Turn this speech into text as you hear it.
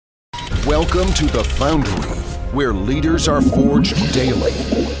Welcome to The Foundry, where leaders are forged daily.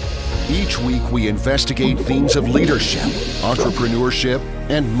 Each week we investigate themes of leadership, entrepreneurship,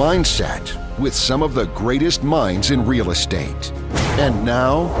 and mindset with some of the greatest minds in real estate. And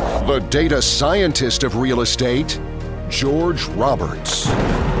now, the data scientist of real estate, George Roberts.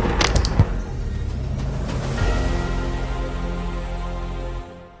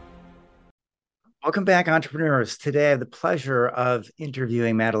 Welcome back, entrepreneurs. Today, I have the pleasure of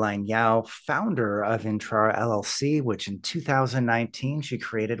interviewing Madeline Yao, founder of Intrara LLC, which in 2019 she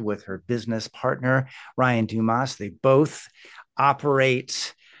created with her business partner, Ryan Dumas. They both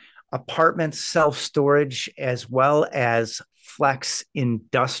operate apartment self-storage as well as flex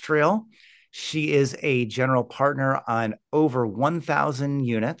industrial. She is a general partner on over 1,000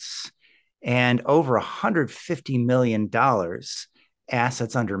 units and over $150 million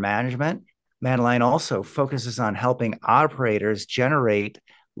assets under management. Madeline also focuses on helping operators generate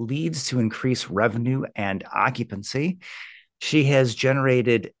leads to increase revenue and occupancy. She has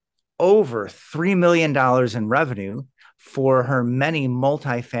generated over $3 million in revenue for her many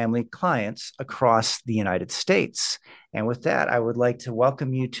multifamily clients across the United States. And with that, I would like to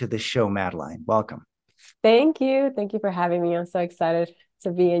welcome you to the show, Madeline. Welcome. Thank you. Thank you for having me. I'm so excited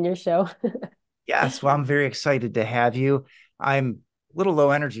to be in your show. Yes, well, I'm very excited to have you. I'm a little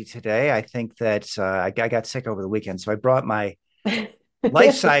low energy today. I think that I got sick over the weekend, so I brought my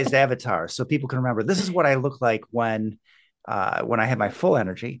life-sized avatar so people can remember this is what I look like when I have my full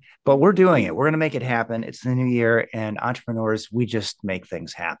energy. But we're doing it. We're going to make it happen. It's the new year, and entrepreneurs, we just make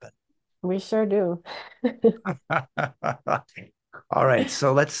things happen. We sure do. All right,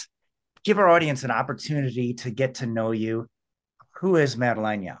 so let's give our audience an opportunity to get to know you. Who is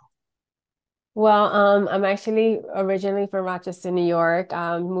Madeline Yao? Well, I'm actually originally from Rochester, New York.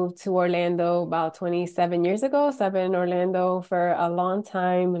 Moved to Orlando about 27 years ago. So I've been in Orlando for a long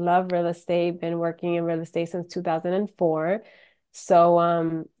time. Love real estate. Been working in real estate since 2004.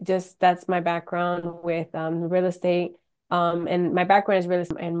 So just that's my background with real estate. And my background is real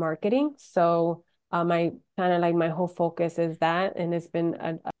estate and marketing. So my kind of like my whole focus is that, and it's been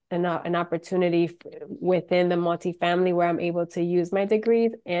an opportunity within the multifamily where I'm able to use my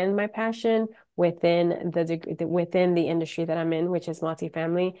degrees and my passion within the industry that I'm in, which is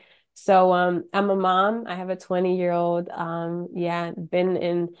multifamily. So I'm a mom. I have a 20-year-old. Been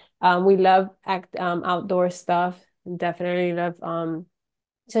in we love outdoor stuff. Definitely love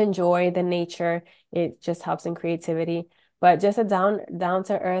to enjoy the nature. It just helps in creativity. But just a down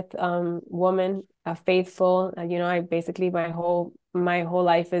to earth woman, faithful. I basically my whole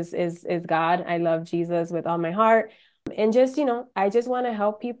life is God. I love Jesus with all my heart. And just, I just want to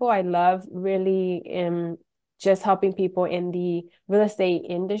help people. I love really just helping people in the real estate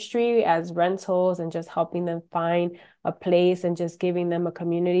industry as rentals and just helping them find a place and just giving them a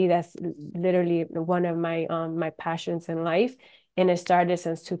community. That's literally one of my passions in life. And it started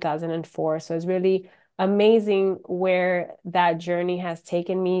since 2004. So it's really amazing where that journey has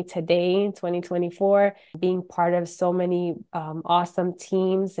taken me today in 2024, being part of so many awesome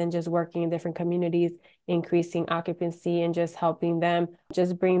teams and just working in different communities, increasing occupancy and just helping them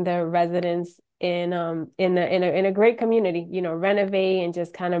just bring their residents in a great community, renovate and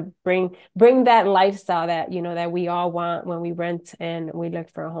just kind of bring that lifestyle that, that we all want when we rent and we look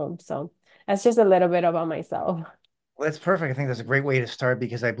for a home. So that's just a little bit about myself. Well, that's perfect. I think that's a great way to start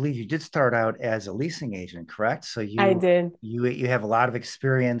because I believe you did start out as a leasing agent, correct? So I you did. you have a lot of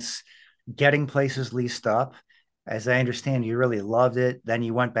experience getting places leased up. As I understand, you really loved it. Then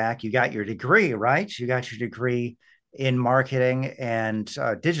you went back, you got your degree, right? You got your degree in marketing and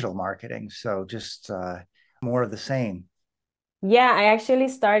digital marketing. So just more of the same. Yeah, I actually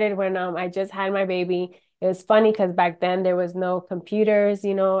started when I just had my baby. It was funny because back then there was no computers,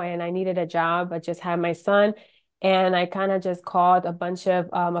 and I needed a job. I just had my son. And I kind of just called a bunch of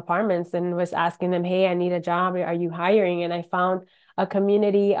apartments and was asking them, hey, I need a job. Are you hiring? And I found a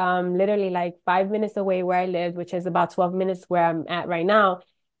community literally like 5 minutes away where I lived, which is about 12 minutes where I'm at right now.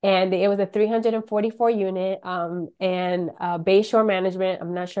 And it was a 344 unit and Bayshore Management.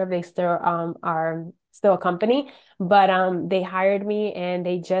 I'm not sure if they still are still a company, but they hired me and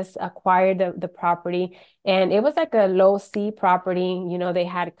they just acquired the property. And it was like a low C property. They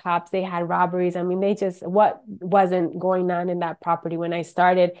had cops, they had robberies. I mean, what wasn't going on in that property when I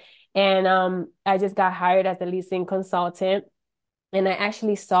started. And I just got hired as a leasing consultant. And I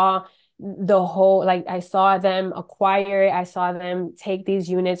actually saw the whole, like I saw them acquire it. I saw them take these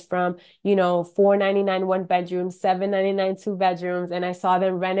units from, $499 one bedroom, $799 two bedrooms, and I saw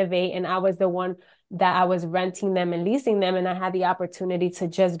them renovate. And I was the one that I was renting them and leasing them, and I had the opportunity to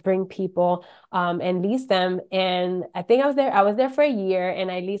just bring people and lease them. And I think I was there for a year, and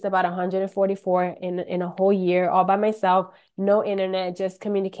I leased about 144 in a whole year, all by myself, no internet, just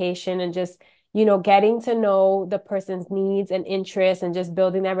communication and just, getting to know the person's needs and interests and just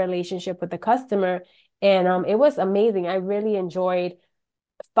building that relationship with the customer. And it was amazing. I really enjoyed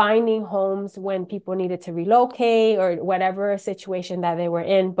finding homes when people needed to relocate or whatever situation that they were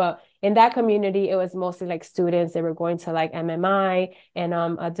in. But in that community, it was mostly like students. They were going to like MMI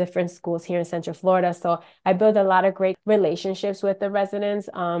and different schools here in Central Florida. So I built a lot of great relationships with the residents.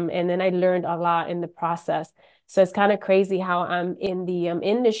 And then I learned a lot in the process. So it's kind of crazy how I'm in the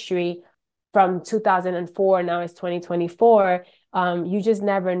industry from 2004, now it's 2024. You just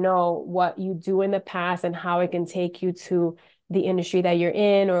never know what you do in the past and how it can take you to the industry that you're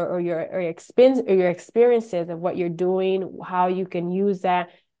in, or your experiences of what you're doing, how you can use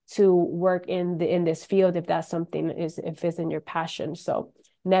that to work in this field if that's something if it's in your passion. So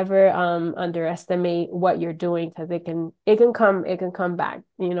never underestimate what you're doing, because it can come back,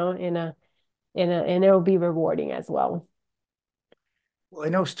 and it'll be rewarding as well. Well, I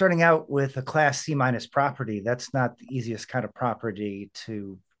know starting out with a class C minus property, that's not the easiest kind of property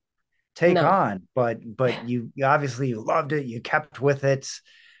to take No. on, but you obviously loved it. You kept with it.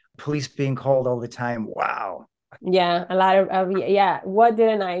 Police being called all the time. Wow. Yeah, a lot of yeah. What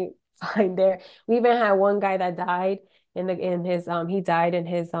didn't I find there? We even had one guy that died in his he died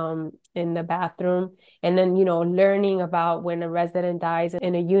in the bathroom. And then, learning about when a resident dies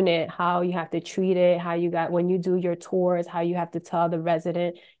in a unit, how you have to treat it, how you got when you do your tours, how you have to tell the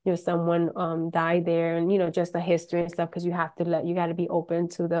resident, someone died there, and just the history and stuff, because you got to be open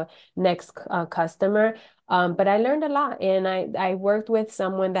to the next customer. But I learned a lot, and I worked with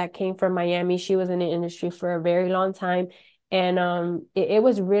someone that came from Miami. She was in the industry for a very long time. And it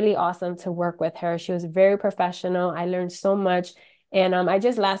was really awesome to work with her. She was very professional. I learned so much. And I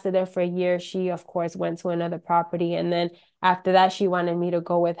just lasted there for a year. She, of course, went to another property. And then after that, she wanted me to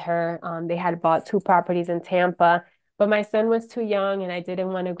go with her. They had bought 2 properties in Tampa, but my son was too young and I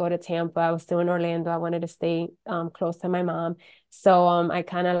didn't want to go to Tampa. I was still in Orlando. I wanted to stay close to my mom. So I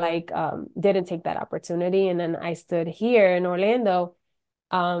kind of didn't take that opportunity. And then I stood here in Orlando.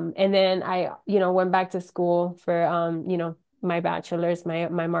 And then I, went back to school for, my bachelor's,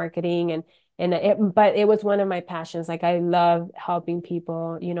 my marketing, but it was one of my passions. Like, I love helping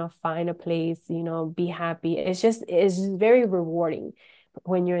people, find a place, be happy. It's just very rewarding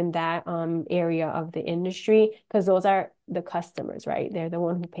when you're in that area of the industry, because those are the customers, right? They're the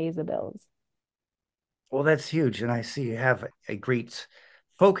one who pays the bills. Well, that's huge. And I see you have a great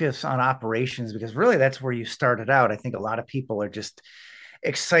focus on operations, because really that's where you started out. I think a lot of people are just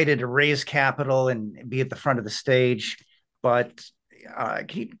excited to raise capital and be at the front of the stage. But can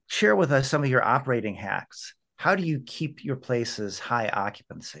you share with us some of your operating hacks? How do you keep your places high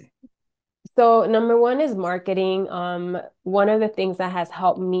occupancy? So number one is marketing. One of the things that has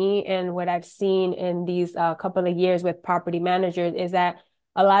helped me and what I've seen in these couple of years with property managers is that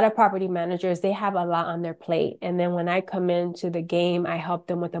a lot of property managers, they have a lot on their plate. And then when I come into the game, I help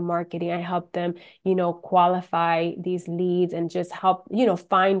them with the marketing. I help them, qualify these leads and just help,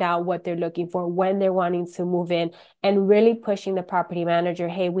 find out what they're looking for when they're wanting to move in, and really pushing the property manager,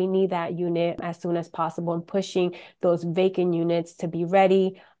 hey, we need that unit as soon as possible, and pushing those vacant units to be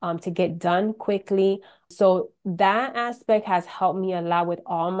ready, to get done quickly. So that aspect has helped me a lot with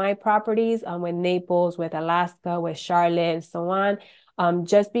all my properties, with Naples, with Alaska, with Charlotte, and so on.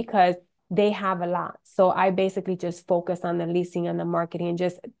 Just because they have a lot. So I basically just focus on the leasing and the marketing and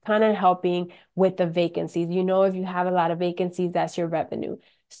just kind of helping with the vacancies. If you have a lot of vacancies, that's your revenue.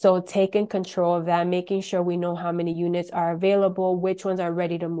 So taking control of that, making sure we know how many units are available, which ones are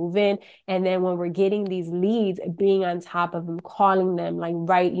ready to move in. And then when we're getting these leads, being on top of them, calling them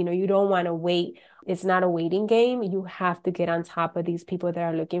right, you don't want to wait. It's not a waiting game. You have to get on top of these people that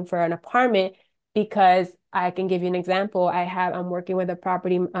are looking for an apartment, because I can give you an example. I'm working with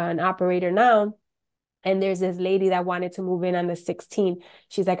an operator now, and there's this lady that wanted to move in on the 16th.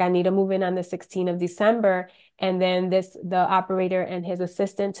 She's like, I need to move in on the 16th of December. And then the operator and his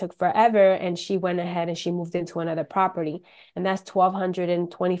assistant took forever, and she went ahead and she moved into another property. And that's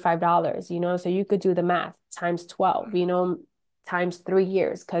 $1,225, so you could do the math, times 12, times 3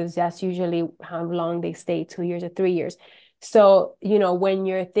 years, because that's usually how long they stay, 2 years or 3 years. So, when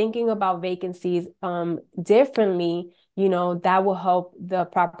you're thinking about vacancies differently, that will help the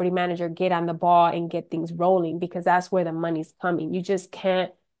property manager get on the ball and get things rolling, because that's where the money's coming. You just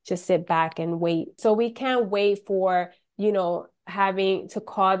can't just sit back and wait. So we can't wait for, having to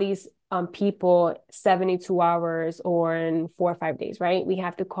call these people 72 hours or in 4 or 5 days, right? We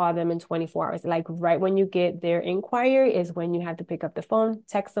have to call them in 24 hours. Like right when you get their inquiry is when you have to pick up the phone,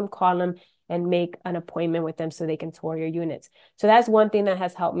 text them, call them, and make an appointment with them so they can tour your units. So that's one thing that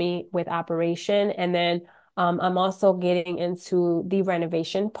has helped me with operation. And then I'm also getting into the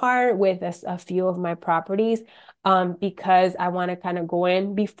renovation part with a few of my properties because I want to kind of go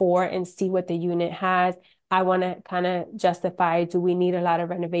in before and see what the unit has. I want to kind of justify, do we need a lot of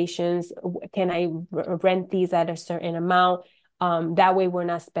renovations? Can I rent these at a certain amount? That way we're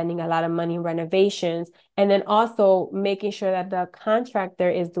not spending a lot of money in renovations. And then also making sure that the contractor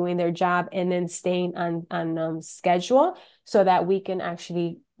is doing their job and then staying on schedule so that we can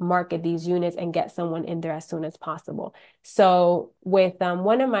actually market these units and get someone in there as soon as possible. So with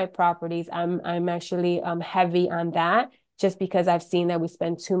one of my properties, I'm actually heavy on that just because I've seen that we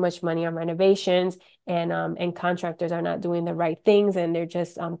spend too much money on renovations and contractors are not doing the right things and they're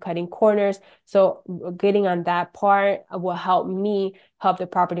just cutting corners. So getting on that part will help me help the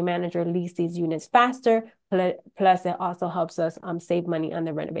property manager lease these units faster. Plus, it also helps us save money on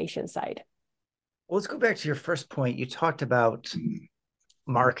the renovation side. Well, let's go back to your first point. You talked about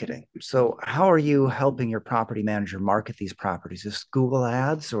marketing. So how are you helping your property manager market these properties? Is Google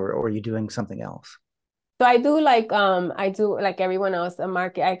ads or are you doing something else? So I do like everyone else a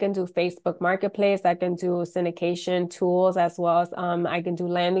market. I can do Facebook Marketplace. I can do syndication tools as well as I can do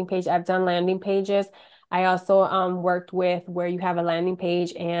landing page. I've done landing pages. I also worked with where you have a landing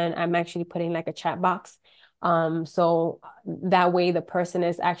page and I'm actually putting like a chat box. So that way the person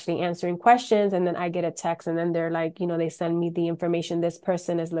is actually answering questions and then I get a text and then they're like, they send me the information. This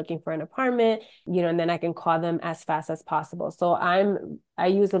person is looking for an apartment, and then I can call them as fast as possible. So I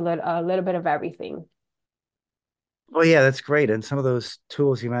use a little bit of everything. Well, yeah, that's great. And some of those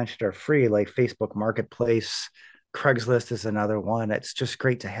tools you mentioned are free, like Facebook Marketplace. Craigslist is another one. It's just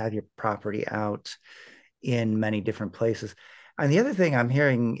great to have your property out in many different places. And the other thing I'm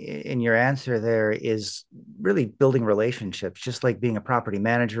hearing in your answer there is really building relationships, just like being a property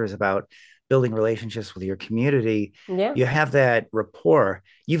manager is about building relationships with your community. Yeah. You have that rapport.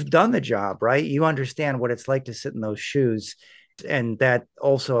 You've done the job, right? You understand what it's like to sit in those shoes. And that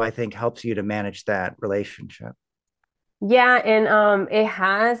also, I think, helps you to manage that relationship. Yeah, and it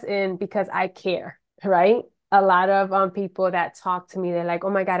has and because I care, right? A lot of people that talk to me, they're like, "Oh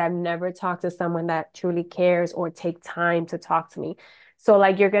my God, I've never talked to someone that truly cares or take time to talk to me." So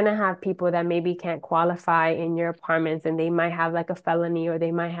like you're gonna have people that maybe can't qualify in your apartments and they might have like a felony or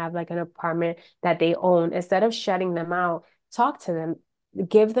they might have like an apartment that they own. Instead of shutting them out, talk to them,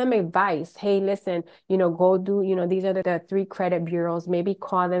 give them advice. Hey, listen, go do, these are the three credit bureaus. Maybe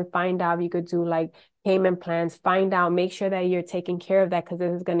call them, find out if you could do like payment plans, find out, make sure that you're taking care of that because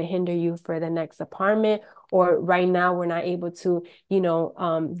this is going to hinder you for the next apartment. Or right now, we're not able to,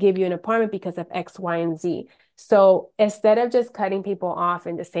 give you an apartment because of X, Y, and Z. So instead of just cutting people off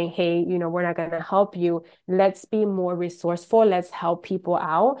and just saying, hey, we're not going to help you, let's be more resourceful. Let's help people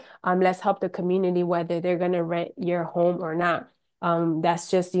out. Let's help the community, whether they're going to rent your home or not.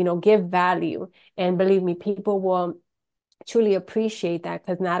 That's just, give value. And believe me, people will truly appreciate that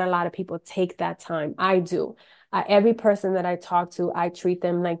because not a lot of people take that time. I do. Every person that I talk to, I treat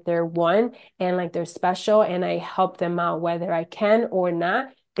them like they're one and like they're special, and I help them out whether I can or not.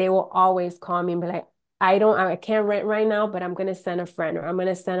 They will always call me and be like, I can't rent right now, but I'm gonna send a friend or I'm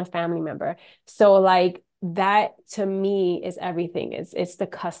gonna send a family member. So like that to me is everything. It's the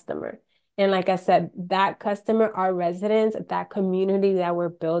customer. And like I said, that customer, our residents, that community that we're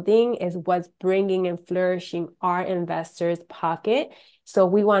building is what's bringing and flourishing our investors' pocket. So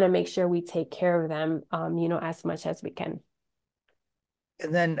we want to make sure we take care of them, as much as we can.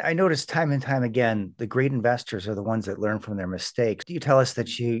 And then I noticed time and time again, the great investors are the ones that learn from their mistakes. You tell us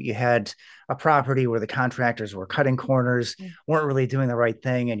that you had a property where the contractors were cutting corners, weren't really doing the right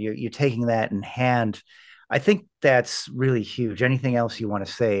thing, and you're taking that in hand. I think that's really huge. Anything else you want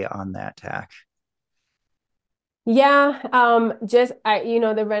to say on that, Tack? Yeah,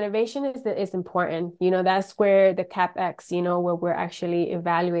 the renovation is important. That's where the CapEx, where we're actually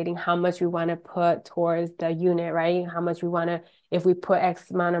evaluating how much we want to put towards the unit, right? How much we want to, if we put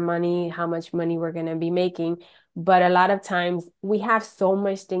X amount of money, how much money we're going to be making. But a lot of times we have so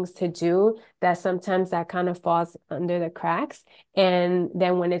much things to do that sometimes that kind of falls under the cracks. And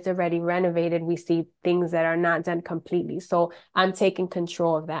then when it's already renovated, we see things that are not done completely. So I'm taking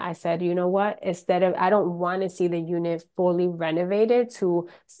control of that. I said, you know what? I don't want to see the unit fully renovated to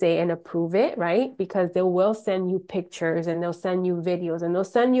say and approve it, right? Because they will send you pictures and they'll send you videos and they'll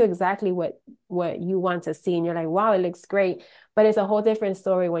send you exactly what you want to see, and you're like, wow, it looks great. But it's a whole different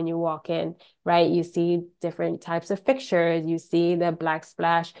story when you walk in, right? You see different types of fixtures, you see the black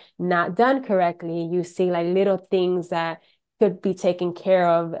splash not done correctly, you see like little things that could be taken care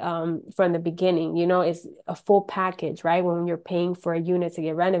of from the beginning. It's a full package, right? When you're paying for a unit to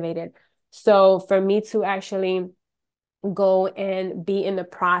get renovated. So for me to actually go and be in the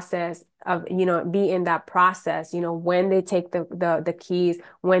process of, be in that process, when they take the keys,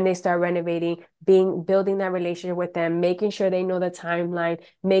 when they start renovating, building that relationship with them, making sure they know the timeline,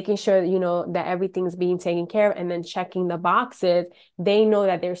 making sure, that everything's being taken care of, and then checking the boxes, they know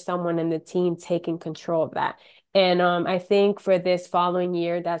that there's someone in the team taking control of that. And I think for this following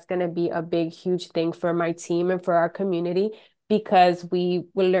year, that's going to be a big, huge thing for my team and for our community, because we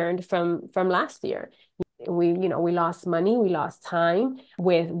learned from last year. We lost money, we lost time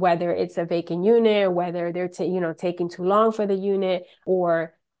with whether it's a vacant unit, or whether they're taking too long for the unit,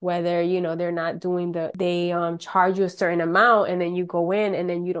 or whether they're not doing they charge you a certain amount, and then you go in and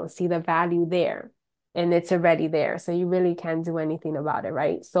then you don't see the value there, and it's already there, so you really can't do anything about it,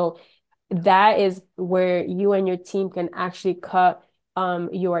 right? So that is where you and your team can actually cut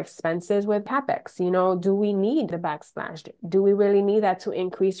your expenses with CapEx. Do we need the backsplash? Do we really need that to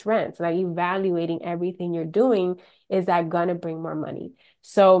increase rents? Like, evaluating everything you're doing, is that gonna bring more money?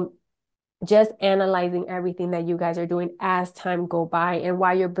 So just analyzing everything that you guys are doing as time go by, and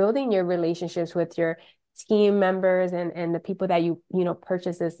while you're building your relationships with your team members and the people that you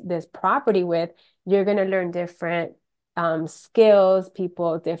purchase this property with, you're gonna learn different skills,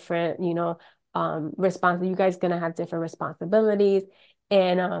 people, different, you guys gonna have different responsibilities,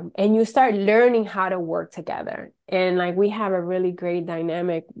 and you start learning how to work together. And like, we have a really great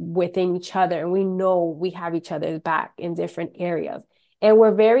dynamic within each other, and we know we have each other's back in different areas. And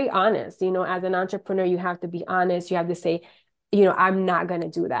we're very honest. As an entrepreneur, you have to be honest. You have to say, I'm not gonna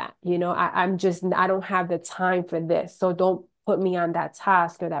do that. I don't have the time for this. So don't put me on that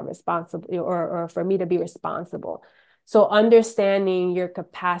task or that responsible, or for me to be responsible. So understanding your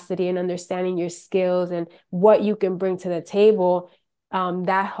capacity and understanding your skills and what you can bring to the table,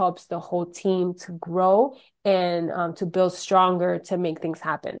 that helps the whole team to grow and to build stronger, to make things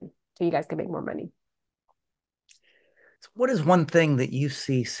happen, so you guys can make more money. So what is one thing that you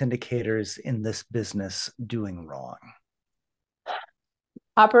see syndicators in this business doing wrong?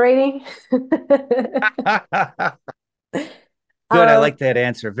 Operating. Good. I like that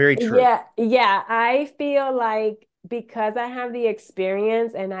answer. Very true. Yeah. I feel like, because I have the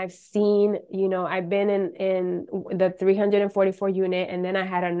experience and I've seen, I've been in the 344 unit, and then I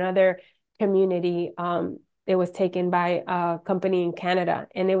had another community. It was taken by a company in Canada,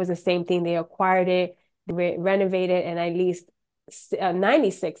 and it was the same thing. They acquired it, renovated, and I leased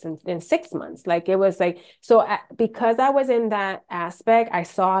 96 in 6 months. Like, it was like, so because I was in that aspect, I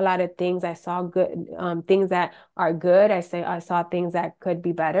saw a lot of things. I saw good things that are good. I saw things that could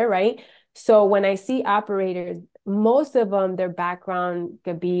be better, right? So when I see operators, most of them, their background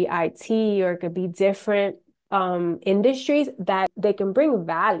could be IT, or it could be different industries that they can bring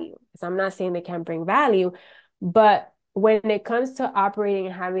value. So I'm not saying they can't bring value, but when it comes to operating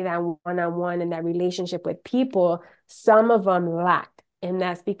and having that one-on-one and that relationship with people, some of them lack. And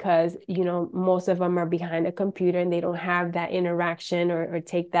that's because, most of them are behind a computer and they don't have that interaction, or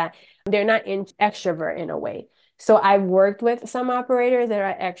take that. They're not extrovert in a way. So I've worked with some operators that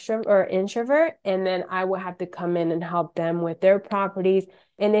are extrovert or introvert, and then I will have to come in and help them with their properties.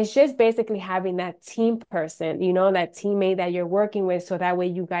 And it's just basically having that team person, that teammate that you're working with, so that way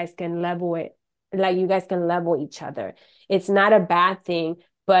you guys can level it, like you guys can level each other. It's not a bad thing,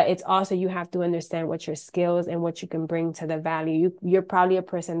 but it's also, you have to understand what your skills and what you can bring to the value. You're probably a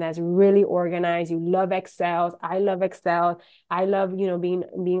person that's really organized. You love Excel. I love Excel. I love,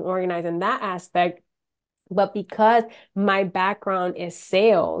 being organized in that aspect. But because my background is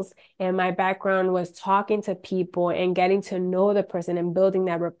sales, and my background was talking to people and getting to know the person and building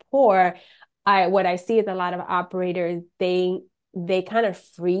that rapport, what I see is a lot of operators, they kind of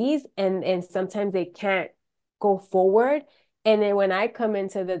freeze, and sometimes they can't go forward. And then when I come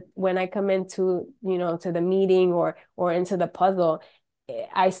into to the meeting or into the puzzle,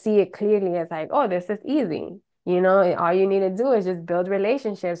 I see it clearly as like, oh, this is easy. All you need to do is just build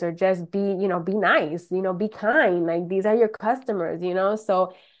relationships, or just be nice, be kind. Like, these are your customers,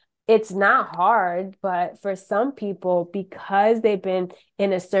 so it's not hard. But for some people, because they've been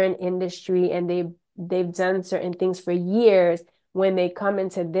in a certain industry and they've done certain things for years, when they come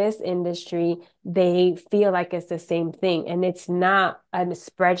into this industry, they feel like it's the same thing. And it's not a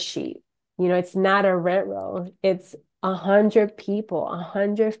spreadsheet. It's not a rent roll. It's 100 people,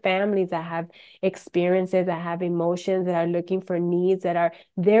 100 families that have experiences, that have emotions, that are looking for needs, that are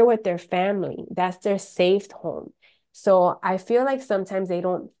there with their family. That's their safe home. So I feel like sometimes they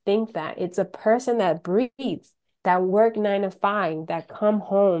don't think that it's a person that breathes, that work 9 to 5, that come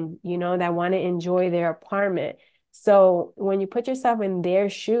home, that want to enjoy their apartment. So when you put yourself in their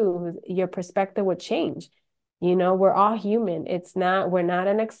shoes, your perspective would change. We're all human. We're not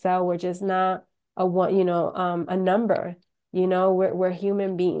an Excel. We're just not a one, a number. We're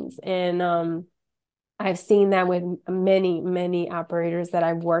human beings. And I've seen that with many, many operators that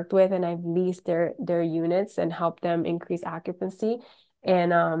I've worked with, and I've leased their units and helped them increase occupancy.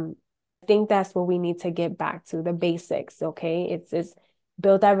 And I think that's what we need to get back to, the basics, okay? It's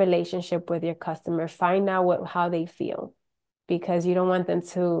build that relationship with your customer, find out how they feel, because you don't want them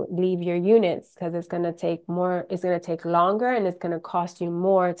to leave your units, because it's going to take longer, and it's going to cost you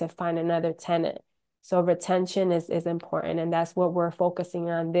more to find another tenant. So retention is important, and that's what we're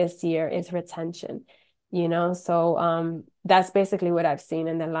focusing on this year, is retention. So that's basically what I've seen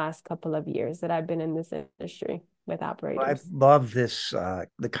in the last couple of years that I've been in this industry with I operators. love this,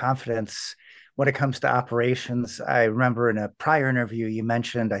 the confidence when it comes to operations. I remember in a prior interview, you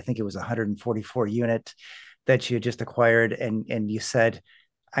mentioned, I think it was 144 unit that you just acquired, and you said,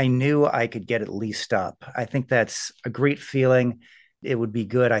 I knew I could get it leased up. I think that's a great feeling. It would be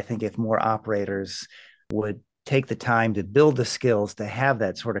good, I think, if more operators would take the time to build the skills to have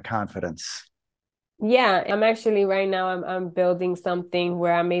that sort of confidence. Yeah, I'm actually right now I'm building something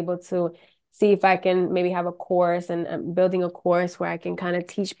where I'm able to see if I can maybe have a course, and I'm building a course where I can kind of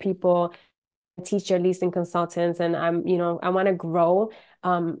teach people, teach your leasing consultants, and I want to grow.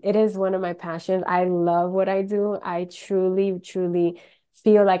 It is one of my passions. I love what I do. I truly, truly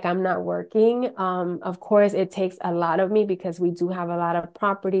feel like I'm not working. Of course, it takes a lot of me, because we do have a lot of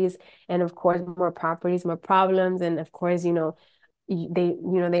properties, and of course, more properties, more problems, and of course,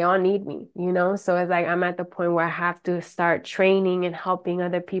 they all need me, so it's like I'm at the point where I have to start training and helping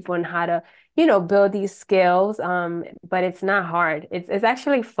other people on how to build these skills. But it's not hard. It's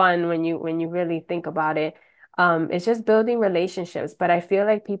actually fun when you really think about it. It's just building relationships, but I feel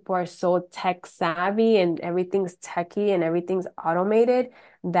like people are so tech savvy, and everything's techy and everything's automated,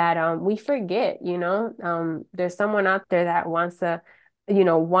 that we forget. There's someone out there that wants to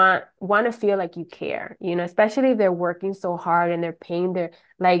want to feel like you care, especially if they're working so hard and they're paying their,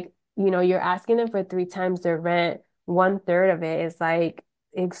 like, you're asking them for 3 times their rent. 1/3 of it is like,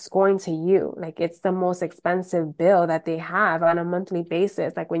 it's going to you. Like, it's the most expensive bill that they have on a monthly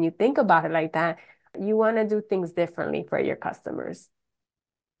basis. Like, when you think about it like that, you want to do things differently for your customers.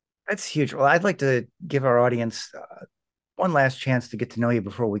 That's huge. Well, I'd like to give our audience one last chance to get to know you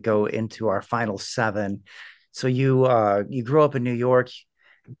before we go into our final seven. So you grew up in New York.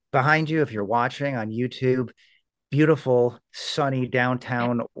 Behind you, if you're watching on YouTube, beautiful, sunny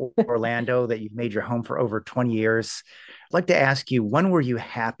downtown Orlando that you've made your home for over 20 years. I'd like to ask you, when were you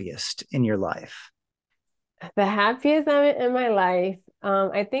happiest in your life? The happiest I'm in my life,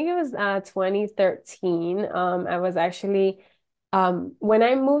 I think it was 2013. I was actually when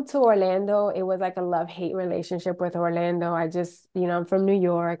I moved to Orlando, it was like a love-hate relationship with Orlando. I'm from New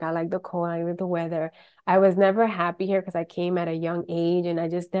York. I like the cold, I like the weather. I was never happy here because I came at a young age, and I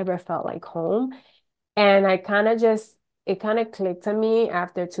just never felt like home. And it kind of clicked to me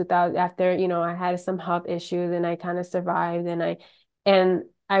after 2000, after, I had some health issues, and I kind of survived, and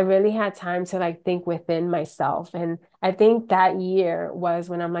I really had time to like think within myself. And I think that year was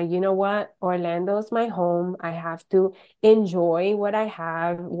when I'm like, you know what? Orlando's my home. I have to enjoy what I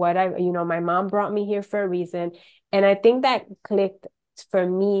have, my mom brought me here for a reason. And I think that clicked for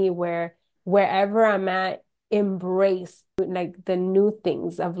me, where wherever I'm at, embrace like the new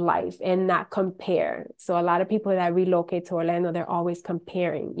things of life and not compare. So a lot of people that relocate to Orlando, they're always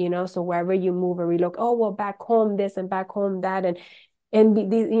comparing, so wherever you move or relocate, oh, well, back home this and back home that, and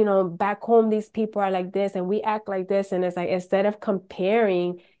these, back home, these people are like this and we act like this. And it's like, instead of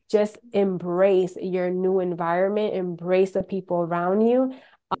comparing, just embrace your new environment, embrace the people around you.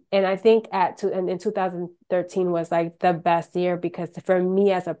 And I think and in 2013 was like the best year, because for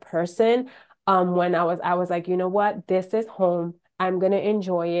me as a person, when I was like, you know what, this is home. I'm gonna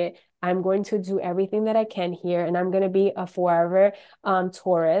enjoy it. I'm going to do everything that I can here, and I'm gonna be a forever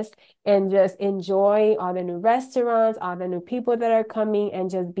tourist, and just enjoy all the new restaurants, all the new people that are coming, and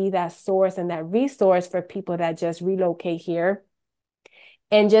just be that source and that resource for people that just relocate here,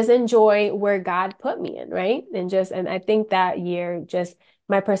 and just enjoy where God put me in, right? And I think that year, just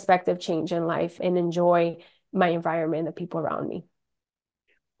my perspective changed in life, and enjoy my environment, the people around me.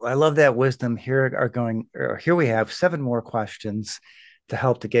 Well, I love that wisdom. Here we have seven more questions to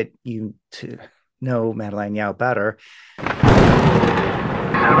help to get you to know Madeline Yao better.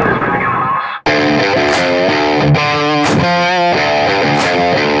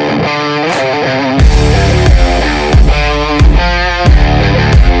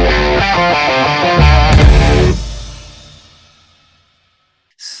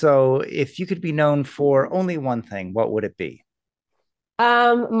 So if you could be known for only one thing, what would it be?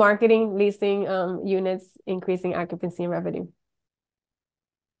 Marketing, leasing, units, increasing occupancy and revenue.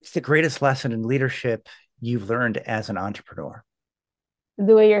 It's the greatest lesson in leadership you've learned as an entrepreneur.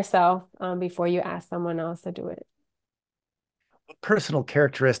 Do it yourself before you ask someone else to do it. What personal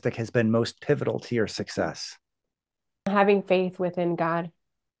characteristic has been most pivotal to your success? Having faith within God,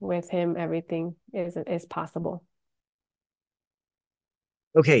 with Him, everything is possible.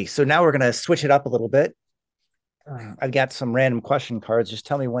 Okay, so now we're going to switch it up a little bit. I've got some random question cards. Just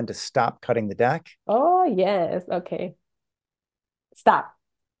tell me when to stop cutting the deck. Oh, yes. Okay. Stop.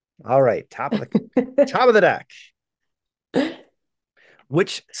 All right, top of the deck.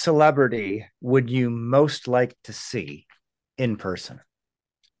 Which celebrity would you most like to see in person?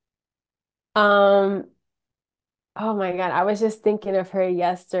 Oh my God. I was just thinking of her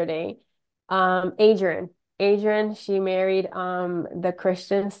yesterday. Adrian. Adrian, she married the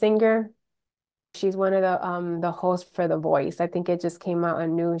Christian singer. She's one of the hosts for The Voice. I think it just came out a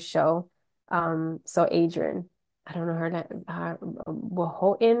new show. So Adrian, I don't know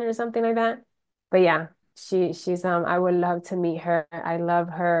Wahoughton or something like that. But yeah, she's I would love to meet her. I love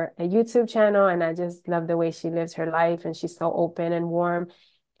her YouTube channel, and I just love the way she lives her life, and she's so open and warm.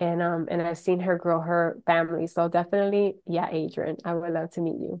 And I've seen her grow her family. So definitely, yeah, Adrian, I would love to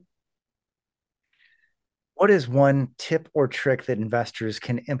meet you. What is one tip or trick that investors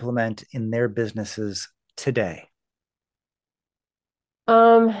can implement in their businesses today?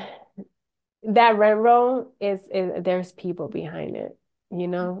 That rent roll is there's people behind it. You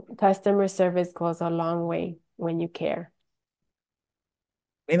know, customer service goes a long way when you care.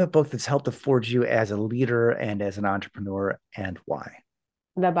 Name a book that's helped to forge you as a leader and as an entrepreneur, and why?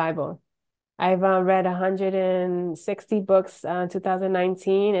 The Bible. I've read 160 books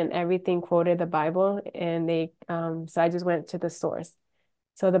 2019, and everything quoted the Bible, and so I just went to the source.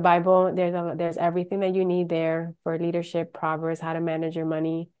 So the Bible, there's everything that you need there for leadership, Proverbs, how to manage your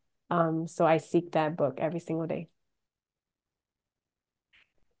money. So I seek that book every single day.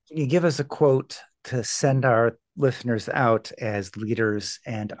 Can you give us a quote to send our listeners out as leaders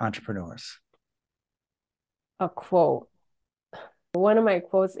and entrepreneurs? A quote. One of my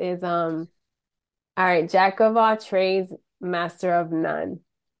quotes is all right, jack of all trades, master of none.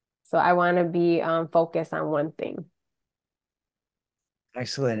 So I want to be focused on one thing.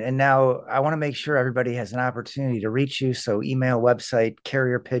 Excellent. And now I want to make sure everybody has an opportunity to reach you. So email, website,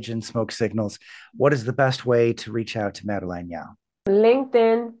 carrier pigeon, smoke signals. What is the best way to reach out to Madeline Yao?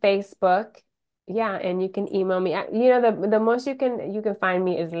 LinkedIn, Facebook. Yeah, and you can email me. You know, the most you can find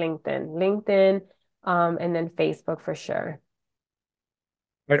me is LinkedIn, and then Facebook for sure.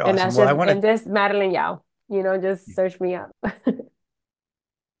 Right, And awesome. that's Well, just and just Madeline Yao. You know, just search me up. all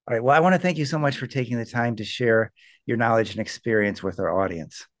right. Well, I want to thank you so much for taking the time to share your knowledge and experience with our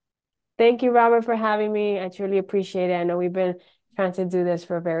audience. Thank you, Robert, for having me. I truly appreciate it. I know we've been trying to do this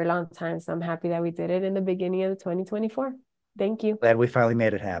for a very long time, so I'm happy that we did it in the beginning of 2024. Thank you. Glad we finally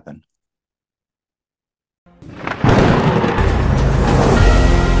made it happen.